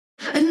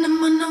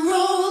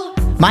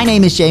My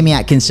name is Jamie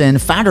Atkinson,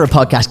 founder of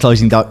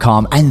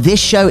podcastclosing.com, and this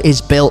show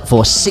is built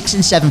for 6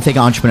 and 7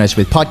 figure entrepreneurs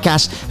with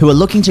podcasts who are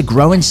looking to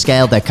grow and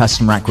scale their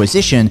customer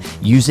acquisition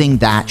using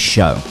that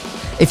show.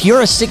 If you're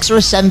a 6 or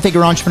a 7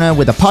 figure entrepreneur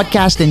with a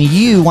podcast and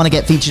you want to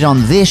get featured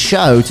on this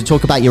show to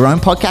talk about your own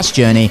podcast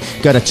journey,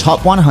 go to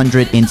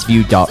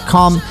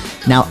top100interview.com.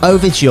 Now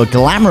over to your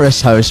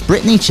glamorous host,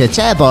 Brittany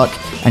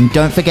Chatterbach, and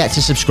don't forget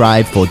to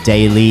subscribe for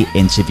daily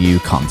interview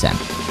content.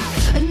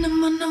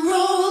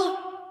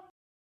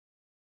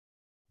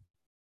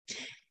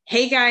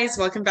 Hey guys,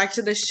 welcome back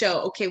to the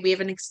show. Okay, we have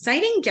an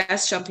exciting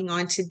guest jumping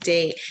on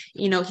today.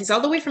 You know, he's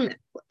all the way from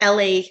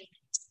LA,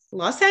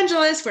 Los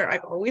Angeles, where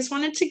I've always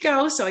wanted to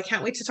go. So I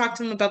can't wait to talk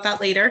to him about that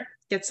later.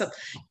 Get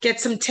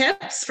some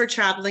tips for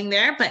traveling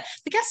there. But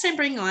the guest I'm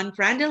bringing on,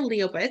 Brandon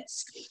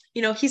Leibowitz,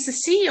 you know, he's the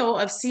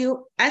CEO of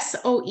SEO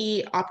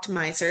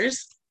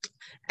Optimizers.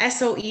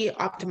 SOE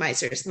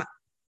Optimizers.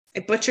 I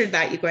butchered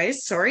that, you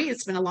guys. Sorry,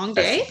 it's been a long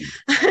day.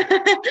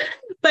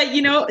 But,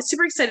 you know,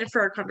 super excited for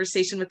our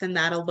conversation within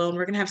that alone.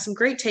 We're going to have some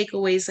great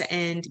takeaways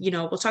and, you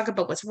know, we'll talk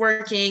about what's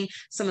working,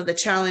 some of the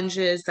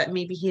challenges that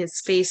maybe he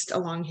has faced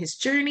along his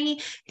journey.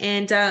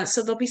 And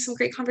so there'll be some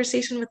great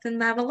conversation within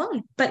that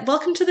alone. But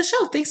welcome to the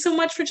show. Thanks so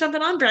much for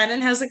jumping on,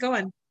 Brandon. How's it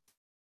going?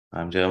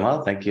 I'm doing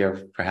well. Thank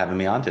you for having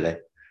me on today.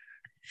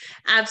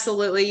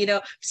 Absolutely. You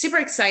know, super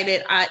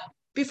excited.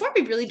 Before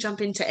we really jump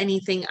into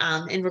anything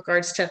in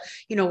regards to,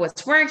 you know,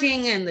 what's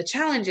working and the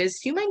challenges,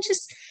 do you mind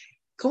just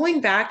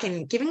going back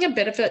and giving a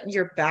bit of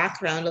your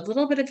background, a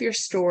little bit of your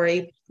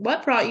story?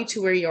 What brought you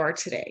to where you are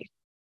today?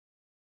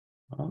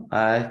 Well,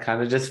 I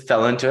kind of just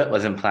fell into it.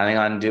 Wasn't planning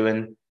on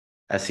doing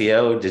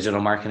SEO, digital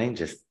marketing.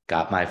 Just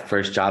got my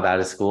first job out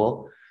of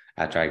school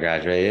after I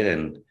graduated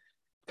and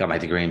got my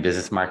degree in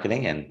business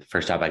marketing. And the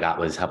first job I got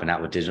was helping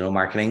out with digital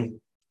marketing,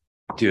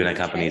 doing at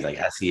companies like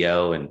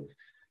SEO and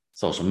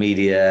social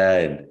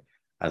media. And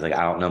I was like,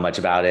 I don't know much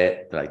about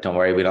it. They're like, don't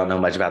worry, we don't know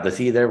much about this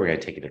either. We're going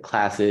to take you to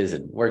classes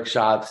and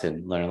workshops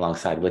and learn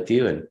alongside with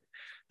you. And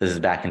this is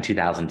back in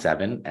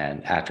 2007.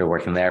 And after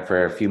working there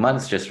for a few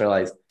months, just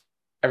realized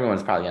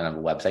everyone's probably going to have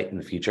a website in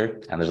the future.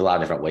 And there's a lot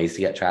of different ways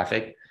to get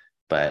traffic,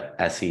 but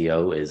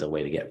SEO is a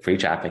way to get free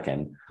traffic.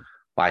 And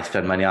why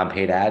spend money on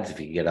paid ads if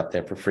you can get up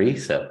there for free?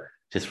 So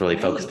just really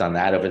focused on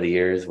that over the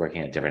years,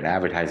 working at different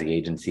advertising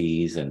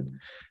agencies. And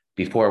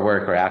before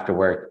work or after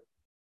work,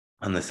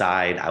 on the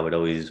side, I would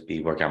always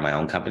be working on my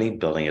own company,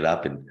 building it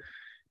up, and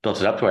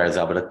built it up to where I was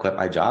able to quit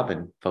my job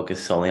and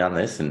focus solely on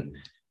this, and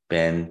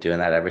been doing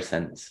that ever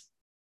since.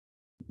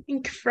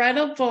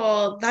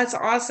 Incredible. That's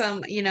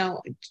awesome. You know,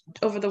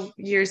 over the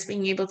years,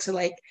 being able to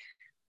like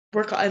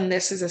work on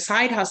this as a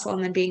side hustle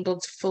and then being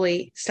able to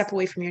fully step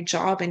away from your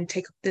job and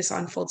take this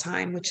on full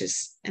time, which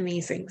is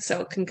amazing.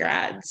 So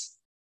congrats.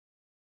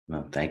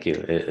 Well, thank you.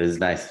 It was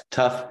nice.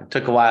 Tough. It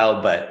took a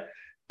while, but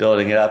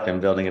building it up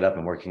and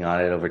working on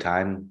it over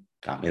time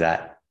got me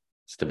that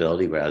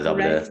stability where I was able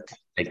to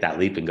take that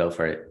leap and go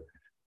for it.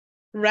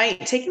 Right.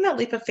 Taking that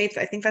leap of faith,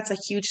 I think that's a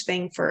huge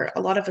thing for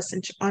a lot of us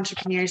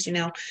entrepreneurs, you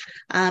know,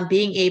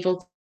 being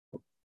able to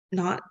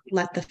not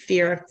let the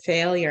fear of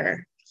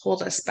failure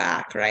hold us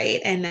back. Right.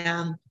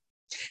 And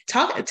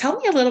tell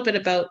me a little bit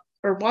about,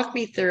 or walk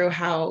me through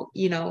how,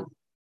 you know,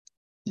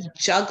 you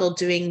juggle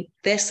doing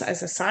this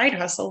as a side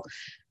hustle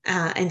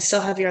and still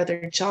have your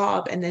other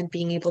job and then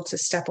being able to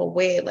step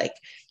away. Like,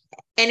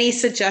 any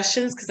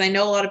suggestions? Because I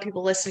know a lot of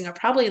people listening are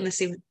probably in the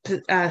same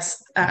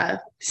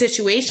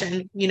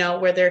situation, you know,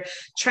 where they're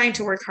trying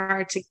to work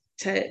hard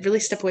to really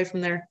step away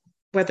from their,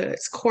 whether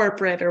it's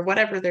corporate or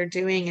whatever they're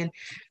doing, and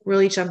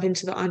really jump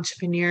into the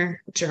entrepreneur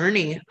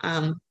journey.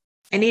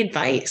 Any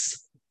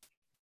advice?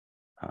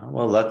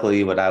 Well,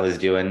 luckily what I was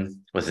doing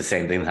was the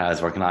same thing that I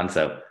was working on.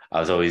 So I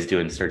was always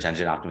doing search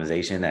engine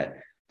optimization at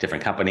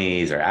different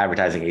companies or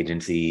advertising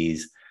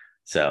agencies.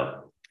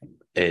 So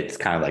it's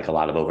kind of like a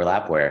lot of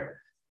overlap where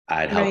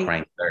I'd help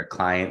rank their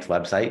clients'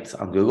 websites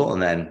on Google.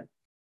 And then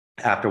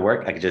after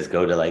work, I could just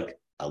go to like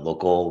a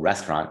local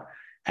restaurant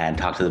and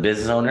talk to the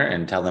business owner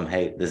and tell them,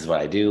 hey, this is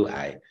what I do.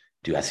 I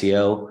do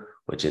SEO,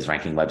 which is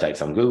ranking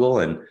websites on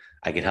Google. And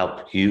I could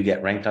help you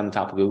get ranked on the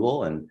top of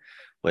Google, and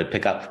would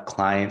pick up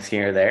clients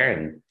here or there,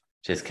 and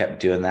just kept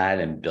doing that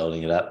and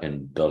building it up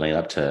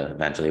to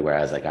eventually where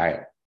I was like, all right,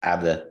 I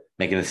have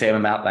making the same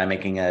amount that I'm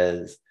making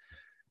as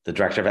the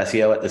director of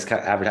SEO at this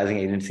advertising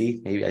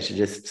agency. Maybe I should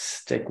just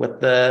stick with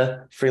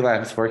the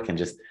freelance work and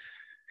just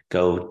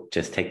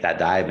take that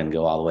dive and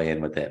go all the way in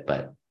with it.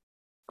 But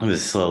I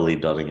was slowly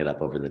building it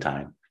up over the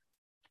time.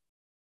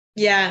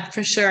 Yeah,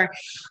 for sure.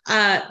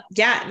 Yeah,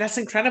 that's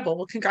incredible.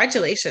 Well,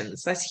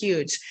 congratulations. That's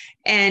huge.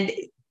 And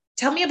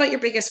tell me about your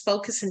biggest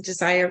focus and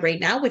desire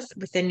right now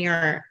within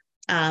your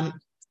SEO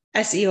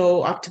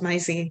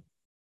optimizing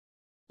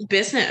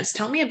business.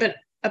 Tell me a bit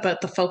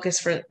about the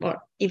focus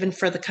even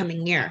for the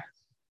coming year.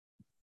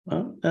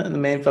 Well, the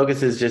main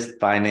focus is just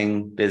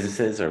finding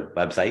businesses or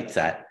websites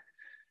that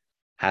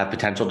have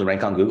potential to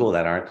rank on Google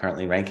that aren't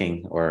currently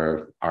ranking,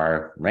 or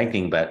are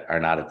ranking but are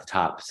not at the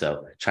top.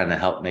 So trying to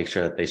help make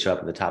sure that they show up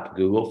at the top of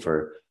Google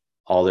for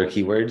all their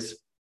keywords.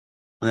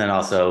 And then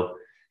also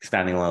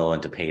expanding a little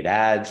into paid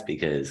ads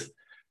because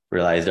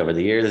realized over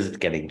the years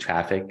getting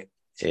traffic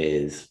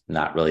is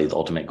not really the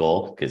ultimate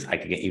goal, because I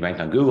could get you ranked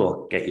on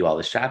Google, get you all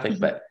this traffic,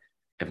 but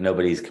if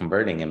nobody's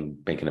converting and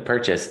making a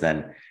purchase, then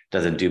it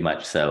doesn't do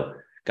much. So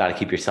got to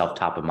keep yourself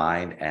top of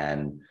mind,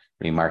 and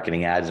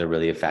remarketing ads are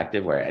really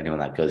effective where anyone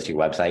that goes to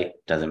your website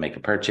doesn't make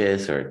a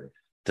purchase or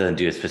doesn't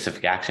do a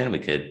specific action. We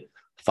could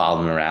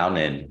follow them around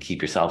and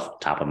keep yourself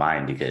top of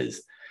mind,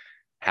 because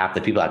half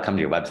the people that come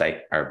to your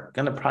website are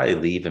going to probably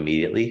leave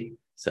immediately.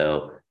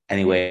 So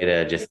any way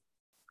to just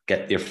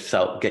get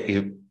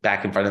you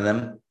back in front of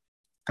them.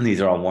 And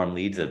these are all warm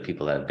leads of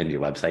people that have been to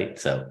your website.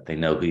 So they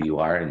know who you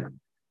are, and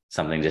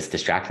something just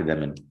distracted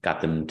them and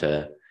got them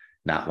to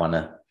not want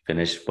to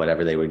finish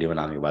whatever they were doing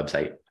on your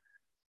website.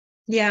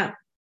 Yeah.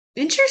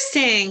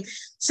 Interesting.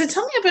 So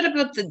tell me a bit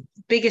about the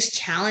biggest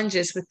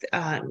challenges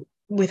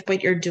with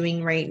what you're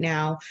doing right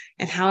now,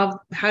 and how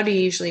do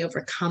you usually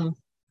overcome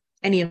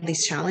any of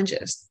these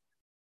challenges?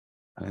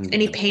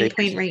 Any pain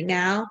point right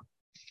now?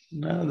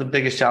 No, the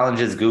biggest challenge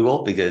is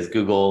Google, because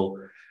Google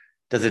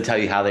doesn't tell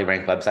you how they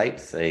rank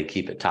websites. They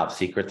keep it top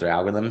secret, their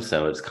algorithm.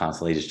 So it's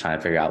constantly just trying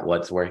to figure out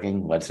what's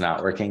working, what's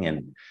not working.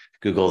 And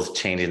Google's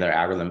changing their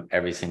algorithm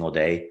every single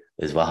day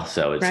as well.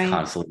 So it's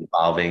constantly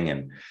evolving,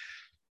 and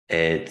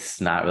it's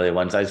not really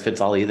one size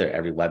fits all either.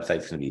 Every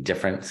website's going to be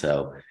different.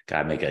 So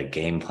got to make a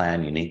game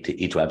plan unique to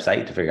each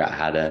website to figure out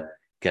how to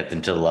get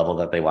them to the level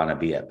that they want to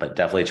be at. But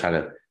definitely trying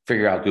to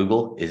figure out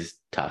Google is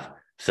tough.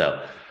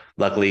 So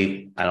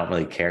luckily, I don't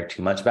really care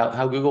too much about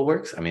how Google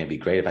works. I mean, it'd be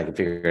great if I could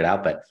figure it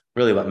out, but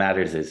really what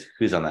matters is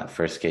who's on that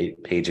first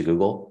page of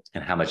Google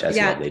and how much SEO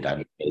have they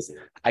done. Because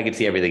I can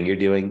see everything you're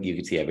doing. You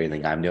can see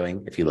everything I'm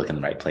doing if you look in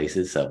the right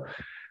places. So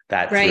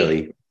that's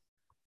really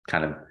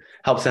kind of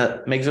helps,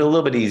 makes it a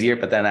little bit easier,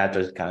 but then I have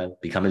to kind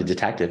of become a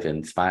detective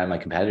and spy on my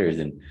competitors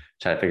and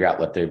try to figure out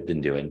what they've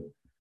been doing.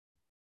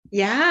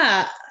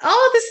 Yeah.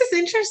 Oh, this is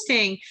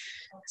interesting.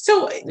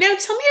 So now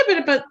tell me a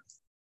bit about,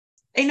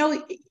 I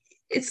know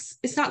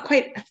it's not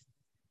quite,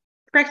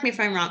 correct me if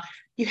I'm wrong,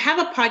 you have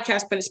a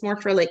podcast, but it's more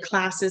for like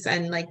classes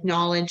and like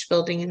knowledge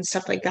building and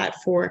stuff like that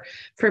for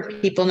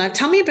people. Now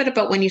tell me a bit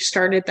about when you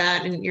started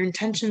that and your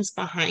intentions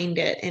behind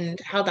it and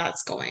how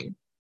that's going.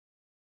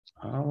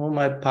 Well,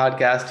 my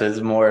podcast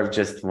is more of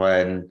just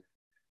when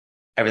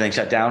everything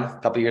shut down a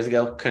couple of years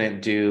ago,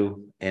 couldn't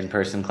do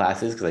in-person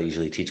classes because I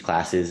usually teach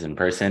classes in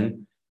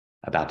person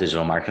about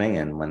digital marketing.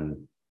 And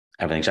when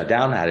everything shut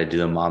down, I had to do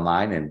them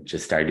online and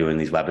just started doing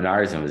these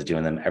webinars and was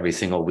doing them every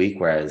single week,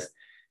 whereas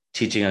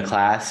teaching a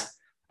class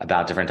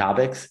about different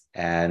topics.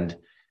 And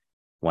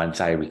once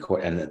I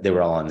record, and they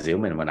were all on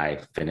Zoom. And when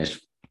I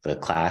finished the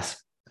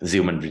class,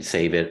 Zoom would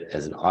save it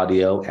as an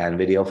audio and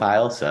video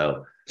file.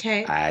 So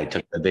I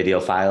took the video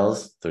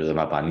files, threw them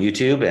up on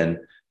YouTube, and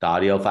the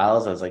audio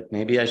files, I was like,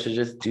 maybe I should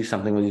just do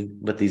something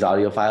with these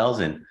audio files,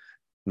 and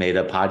made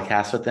a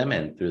podcast with them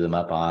and threw them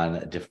up on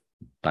a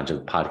bunch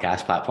of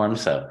podcast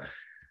platforms. So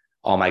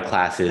all my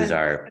classes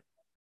are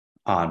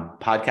on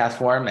podcast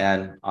form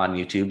and on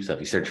YouTube. So if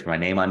you search for my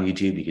name on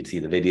YouTube, you can see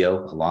the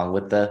video along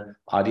with the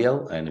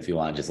audio. And if you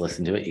want to just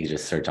listen to it, you can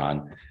just search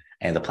on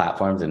any of the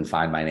platforms and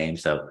find my name.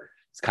 So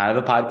it's kind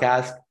of a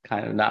podcast,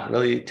 kind of not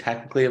really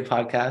technically a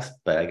podcast,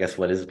 but I guess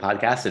what is a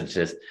podcast? It's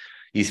just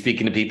you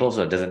speaking to people.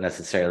 So it doesn't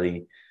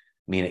necessarily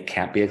mean it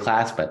can't be a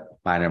class, but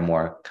mine are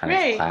more kind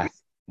of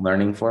class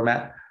learning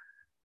format.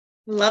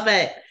 Love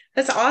it.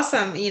 That's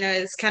awesome. You know,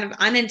 it's kind of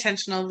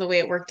unintentional the way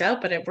it worked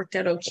out, but it worked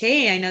out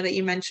okay. I know that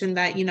you mentioned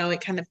that, you know,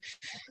 it kind of,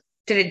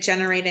 did it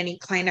generate any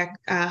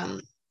clients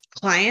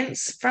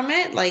from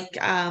it, like,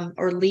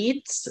 or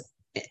leads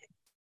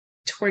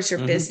towards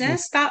your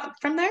business that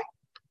from there?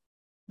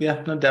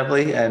 Yeah, no,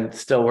 definitely. And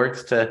still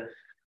works to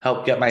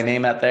help get my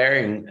name out there.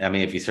 And I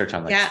mean, if you search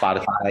on like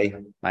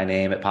Spotify, my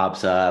name, it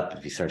pops up.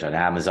 If you search on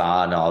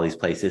Amazon, all these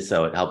places.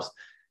 So it helps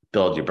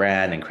build your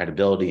brand and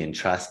credibility and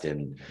trust,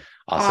 and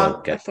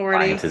also get authority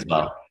clients as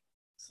well.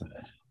 So.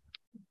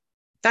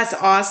 That's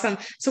awesome.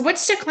 So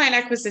what's your client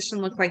acquisition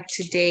look like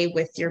today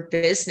with your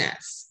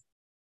business?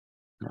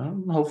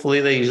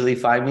 Hopefully they usually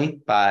find me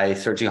by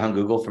searching on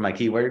Google for my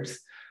keywords,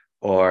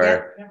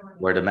 or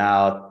word of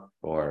mouth,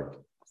 or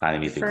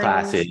finding me through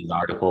classes,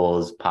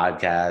 articles,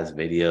 podcasts,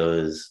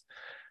 videos,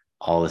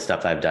 all the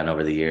stuff I've done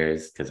over the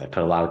years, because I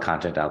put a lot of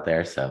content out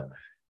there. So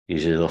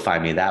usually they'll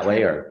find me that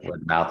way, or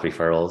word of mouth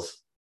referrals.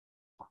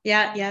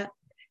 Yeah.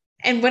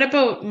 And what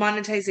about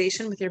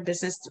monetization with your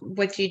business?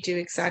 What do you do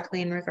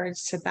exactly in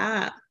regards to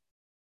that?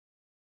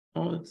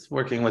 Well, it's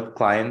working with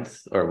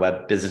clients or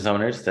web business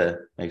owners to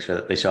make sure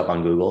that they show up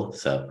on Google.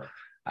 So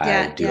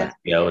I do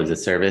SEO as a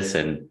service,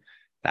 and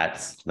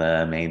that's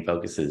the main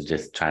focus, is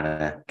just trying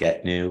to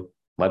get new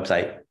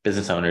website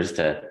business owners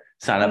to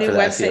sign up for the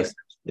SEO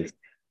services.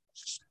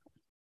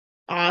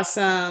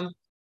 Awesome.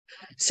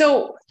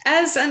 So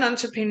as an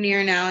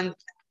entrepreneur now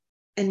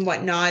and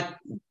whatnot,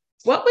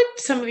 what would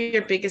some of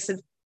your biggest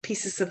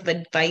pieces of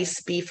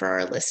advice be for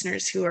our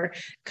listeners who are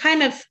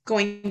kind of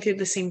going through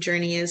the same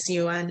journey as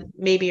you and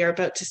maybe are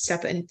about to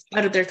step in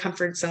out of their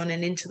comfort zone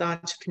and into the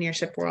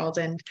entrepreneurship world?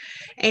 And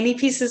any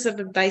pieces of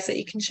advice that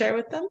you can share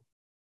with them?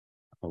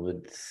 I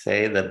would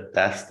say the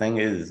best thing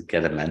is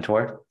get a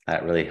mentor.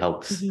 That really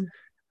helps Mhm.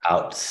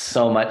 out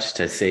so much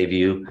to save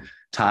you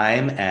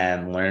time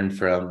and learn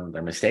from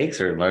their mistakes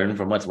or learn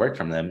from what's worked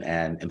from them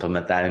and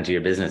implement that into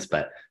your business.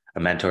 But a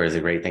mentor is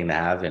a great thing to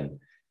have, and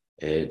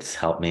it's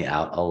helped me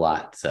out a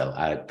lot. So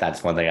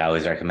that's one thing I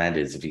always recommend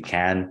is if you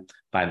can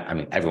find, I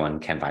mean, everyone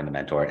can find a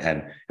mentor.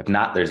 And if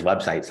not, there's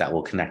websites that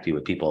will connect you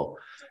with people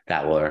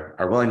that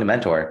are willing to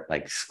mentor,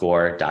 like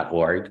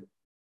score.org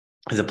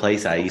is a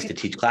place I used Okay.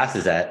 to teach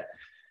classes at.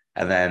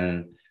 And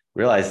then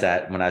realized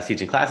that when I was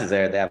teaching classes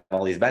there, they have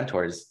all these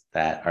mentors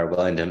that are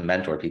willing to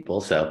mentor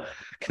people. So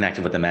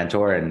connected with a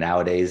mentor. And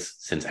nowadays,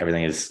 since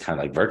everything is kind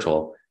of like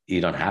virtual, you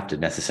don't have to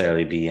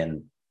necessarily be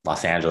in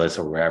Los Angeles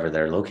or wherever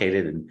they're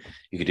located. And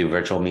you could do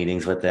virtual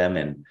meetings with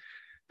them.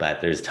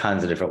 But there's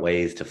tons of different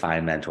ways to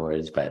find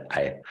mentors. But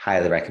I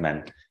highly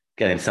recommend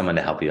getting someone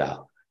to help you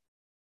out.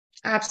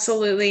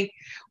 Absolutely.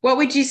 What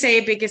would you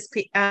say biggest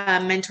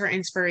mentor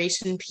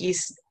inspiration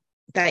piece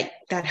that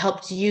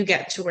helped you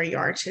get to where you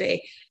are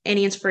today?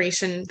 Any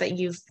inspiration that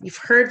you've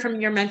heard from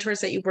your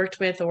mentors that you worked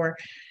with, or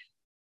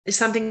is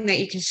something that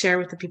you can share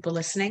with the people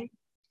listening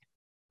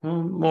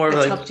More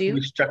that's like helped you?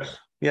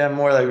 yeah,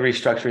 more like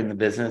restructuring the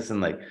business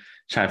and like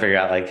trying to figure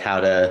out like how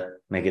to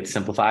make it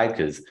simplified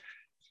because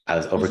I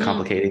was Mhm.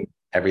 overcomplicating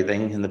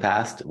everything in the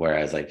past.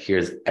 Whereas like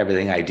here's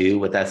everything I do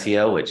with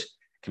SEO, which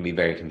can be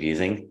very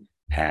confusing.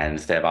 And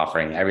instead of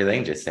offering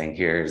everything, just saying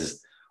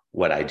here's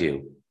what I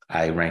do.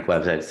 I rank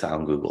websites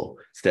on Google.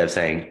 Instead of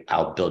saying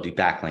I'll build you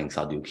backlinks,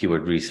 I'll do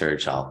keyword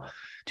research, I'll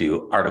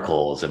do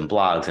articles and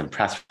blogs and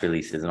press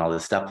releases and all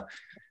this stuff.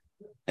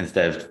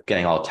 Instead of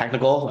getting all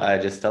technical, I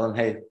just tell them,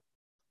 hey,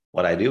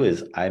 what I do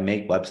is I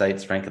make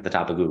websites rank at the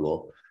top of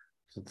Google.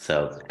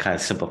 So kind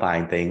of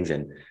simplifying things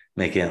and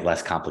making it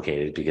less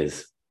complicated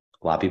because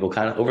a lot of people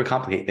kind of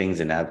overcomplicate things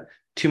and have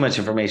too much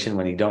information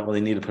when you don't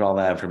really need to put all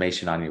that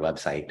information on your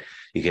website.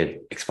 You could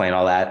explain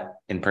all that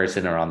in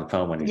person or on the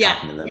phone when you're Yeah.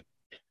 talking to them.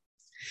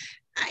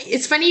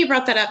 It's funny you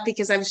brought that up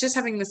because I was just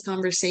having this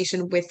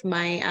conversation with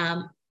my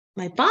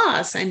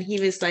boss, and he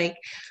was like,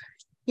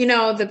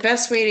 the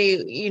best way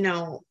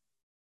to,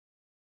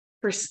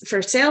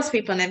 for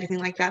salespeople and everything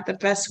like that, the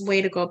best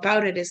way to go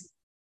about it is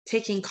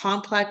taking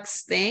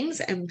complex things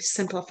and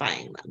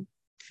simplifying them.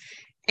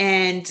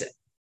 And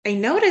I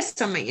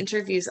noticed on my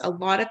interviews, a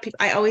lot of people,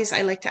 I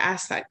like to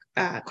ask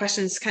that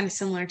questions kind of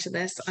similar to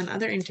this on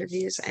other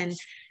interviews. And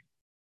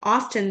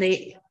often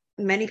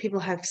many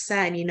people have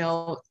said,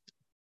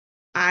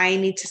 I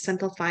need to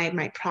simplify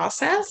my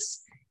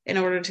process in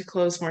order to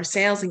close more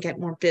sales and get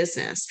more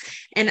business.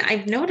 And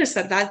I've noticed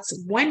that that's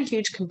one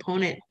huge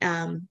component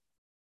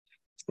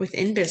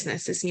within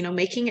business is,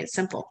 making it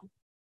simple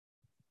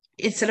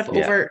instead of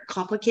Yeah. over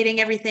complicating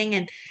everything.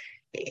 And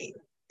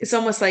it's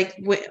almost like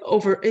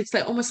it's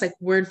like almost like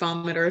word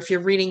vomit, or if you're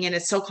reading it,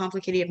 it's so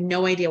complicated, you have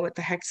no idea what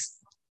the heck's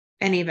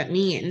any of it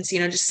means,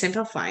 just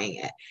simplifying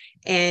it.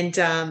 And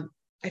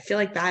I feel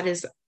like that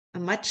is a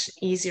much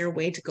easier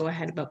way to go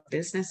ahead about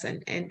business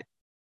and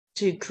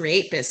to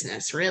create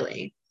business,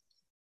 really.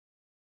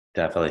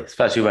 Definitely.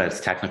 Especially when it's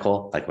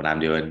technical, like when I'm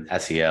doing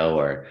SEO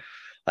or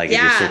like if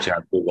you're Yeah. searching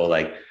on Google,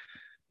 like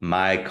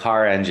my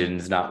car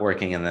engine's not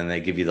working, and then they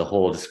give you the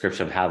whole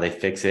description of how they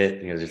fix it.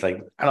 And you're just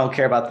like, I don't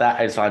care about that.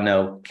 I just want to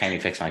know, can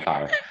you fix my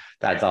car?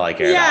 That's all I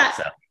care Yeah. about.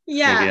 So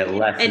making Yeah. it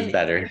less is And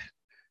better.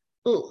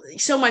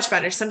 so much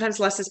better. Sometimes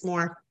less is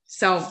more.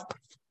 So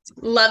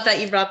love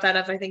that you brought that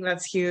up. I think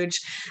that's huge.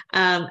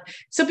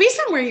 So based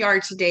on where you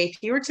are today, if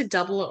you were to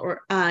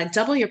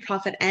double your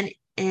profit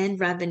and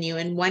revenue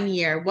in 1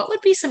 year, what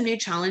would be some new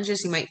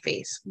challenges you might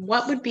face?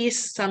 What would be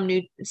some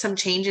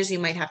changes you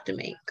might have to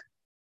make?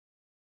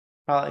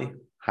 Probably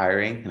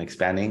hiring and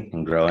expanding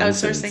and growing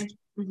since, Outsourcing.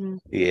 Mhm.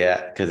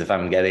 yeah, because if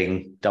I'm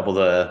getting double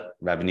the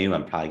revenue,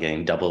 I'm probably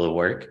getting double the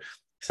work.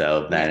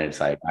 So Yeah. then it's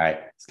like, all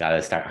right, it's got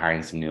to start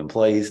hiring some new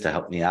employees to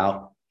help me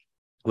out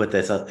with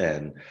this.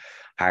 And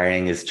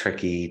hiring is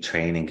tricky.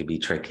 Training could be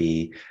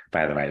tricky.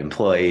 Finding the right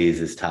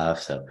employees is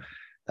tough. So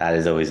that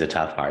is always a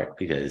tough part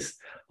because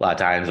a lot of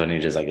times when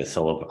you're just like a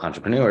solo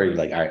entrepreneur, you're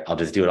like, all right, I'll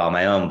just do it on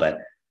my own. But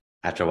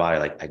after a while, you're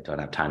like, I don't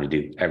have time to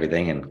do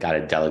everything and got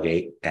to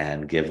delegate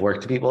and give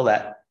work to people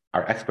that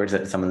are experts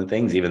at some of the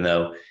things, even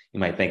though you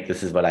might think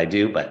this is what I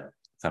do, but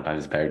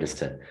sometimes it's better just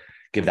to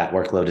give that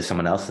workload to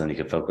someone else, and then you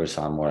can focus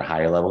on more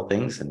higher level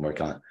things and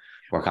work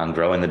on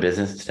growing the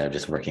business instead of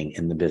just working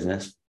in the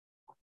business.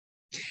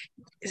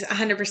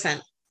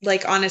 100%.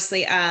 Like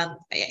honestly,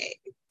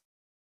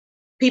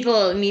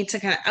 people need to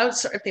kind of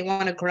outsource if they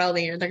want to grow.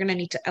 They're going to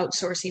need to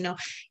outsource.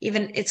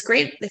 Even it's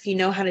great if you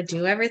know how to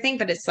do everything,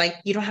 but it's like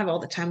you don't have all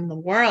the time in the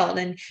world,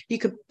 and you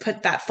could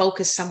put that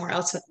focus somewhere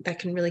else that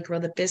can really grow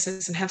the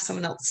business and have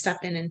someone else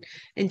step in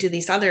and do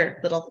these other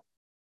little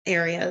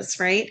areas,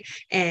 right?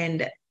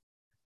 And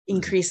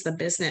increase the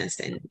business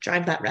and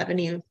drive that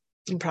revenue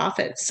and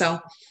profit. So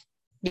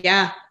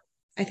yeah,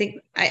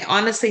 I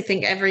honestly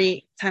think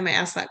every time I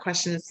ask that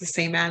question, it's the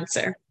same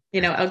answer.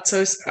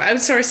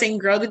 Outsourcing,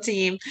 grow the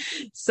team.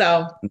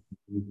 So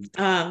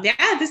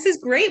Yeah, this is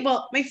great.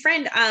 Well, my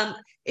friend,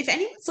 if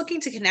anyone's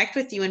looking to connect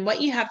with you and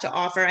what you have to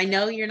offer, I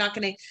know you're not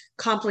going to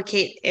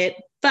complicate it,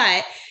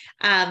 but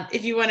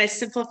if you want to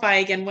simplify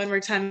again one more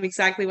time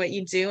exactly what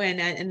you do,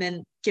 and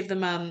then give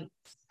them a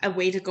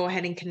way to go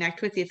ahead and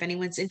connect with you if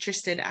anyone's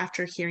interested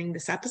after hearing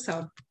this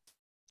episode.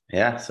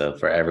 Yeah. So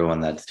for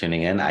everyone that's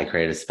tuning in, I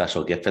create a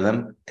special gift for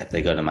them if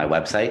they go to my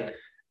website,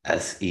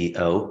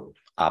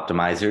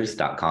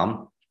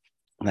 SEOoptimizers.com.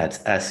 That's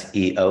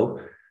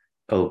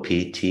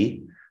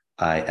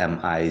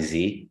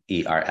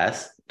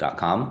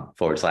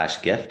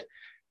SEOoptimizers.com/gift.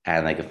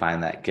 And they can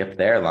find that gift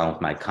there along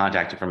with my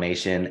contact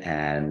information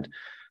and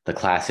the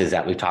classes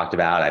that we've talked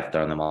about. I've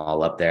thrown them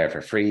all up there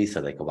for free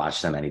so they can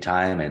watch them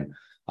anytime. And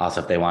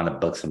also if they want to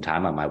book some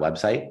time on my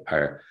website,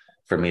 or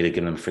for me to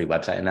give them free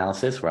website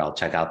analysis where I'll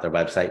check out their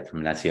website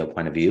from an SEO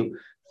point of view,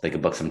 they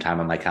can book some time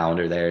on my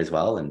calendar there as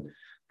well. And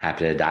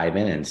happy to dive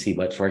in and see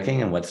what's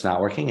working and what's not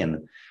working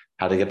and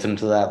how to get them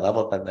to that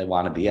level that they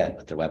want to be at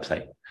with their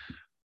website.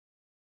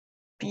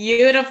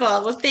 Beautiful.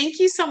 Well, thank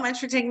you so much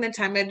for taking the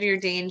time out of your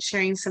day and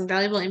sharing some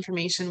valuable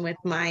information with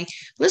my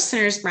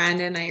listeners,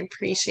 Brandon. I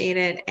appreciate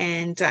it.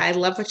 And I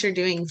love what you're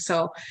doing.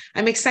 So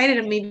I'm excited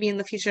to maybe in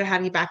the future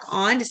have you back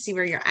on to see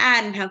where you're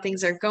at and how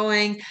things are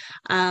going.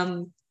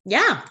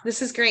 Yeah,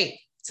 this is great.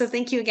 So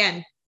thank you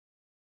again.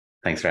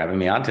 Thanks for having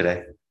me on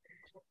today.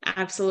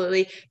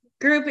 Absolutely.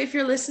 Group, if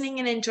you're listening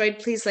and enjoyed,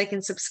 please like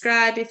and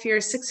subscribe. If you're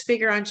a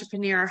six-figure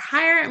entrepreneur or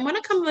higher and want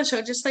to come on the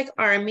show, just like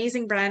our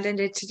amazing Brandon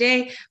did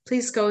today,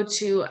 please go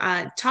to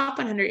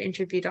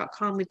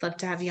top100interview.com. We'd love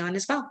to have you on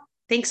as well.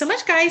 Thanks so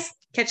much, guys.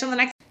 Catch you on the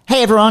next.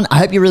 Hey everyone, I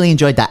hope you really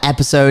enjoyed that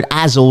episode.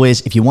 As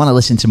always, if you want to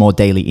listen to more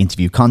daily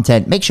interview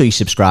content, make sure you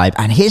subscribe.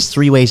 And here's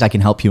 3 ways I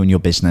can help you in your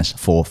business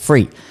for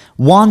free.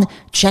 1,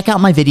 check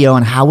out my video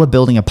on how we're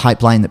building a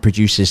pipeline that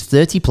produces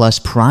 30 plus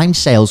prime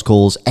sales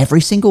calls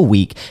every single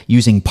week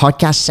using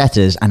podcast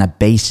setters and a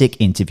basic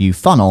interview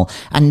funnel.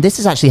 And this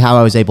is actually how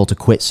I was able to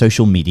quit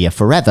social media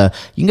forever.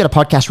 You can go to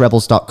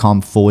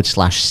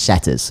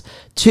podcastrebels.com/setters.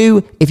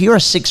 2, if you're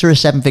a 6 or a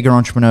 7-figure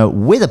entrepreneur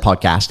with a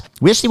podcast,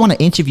 we actually want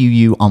to interview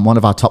you on one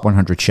of our top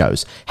 100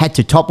 shows. Head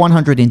to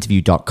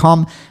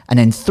top100interview.com. And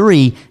then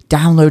 3,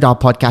 download our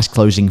podcast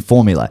closing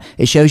formula.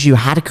 It shows you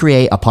how to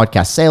create a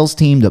podcast sales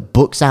team that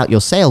books out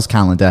your sales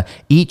calendar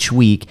each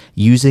week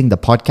using the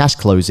podcast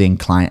closing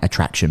client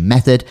attraction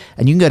method.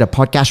 And you can go to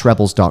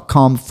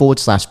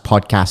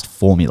podcastrebels.com/podcast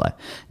formula.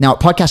 Now at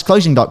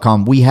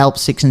podcastclosing.com, we help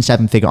 6 and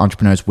 7-figure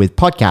entrepreneurs with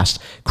podcasts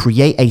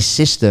create a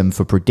system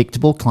for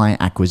predictable client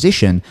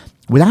acquisition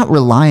without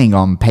relying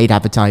on paid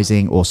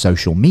advertising or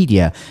social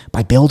media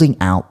by building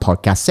out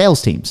podcast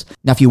sales teams.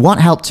 Now, if you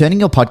want help turning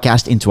your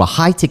podcast into a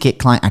high-ticket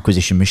client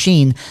acquisition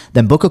machine,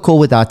 then book a call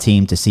with our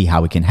team to see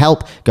how we can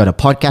help. Go to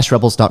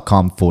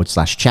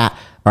podcastrebels.com/chat. All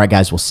right,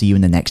 guys, we'll see you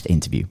in the next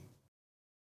interview.